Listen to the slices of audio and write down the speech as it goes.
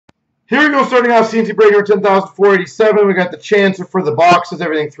Here we go, starting off CNC breaker 10,487. We got the chancer for the boxes,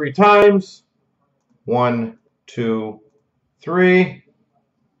 everything 3 times. 1, 2, 3.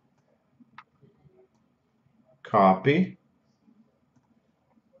 Copy.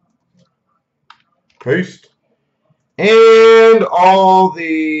 Paste. And all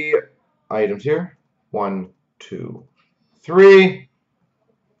the items here. 1, 2, 3.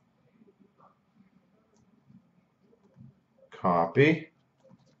 Copy.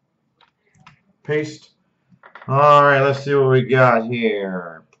 Paste. Alright, let's see what we got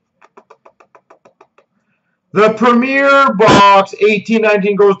here. The Premier Box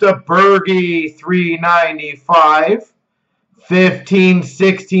 1819 goes to Bergie, $3.95.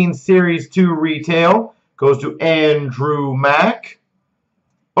 1516 Series 2 Retail goes to Andrew Mack.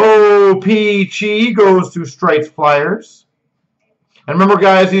 OPC goes to Stripes Flyers. And remember,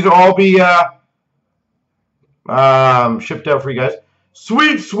 guys, these will all be shipped out for you guys.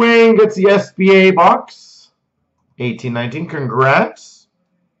 Sweet Swing gets the SBA box. 1819. Congrats.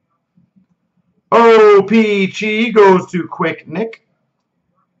 OPC goes to Quick Nick.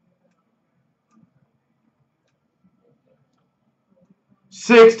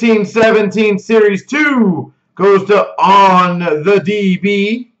 (1617) Series 2 goes to On the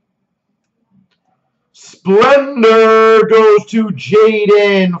DB. Splendor goes to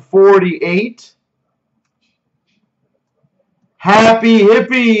Jaden, 48. Happy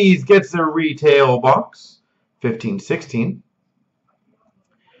Hippies gets the retail box, 1516.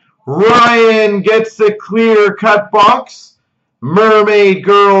 Ryan gets the clear cut box. Mermaid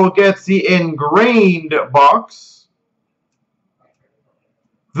Girl gets the ingrained box.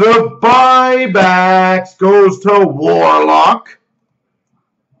 The buybacks goes to Warlock.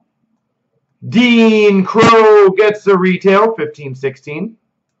 Dean Crow gets the retail, 1516.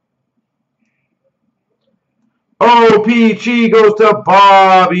 OPC goes to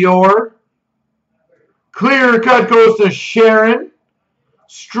Bobby Orr. Clear cut goes to Sharon.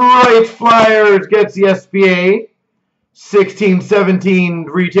 Stripes Flyers gets the SBA. 1617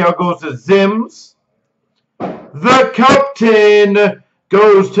 retail goes to Zims. The Cup Tin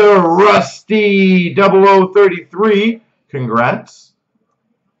goes to Rusty 0033. Congrats.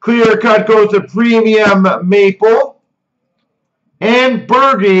 Clear cut goes to Premium Maple. And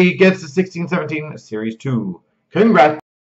Bergie gets the 1617 Series 2. Congrats.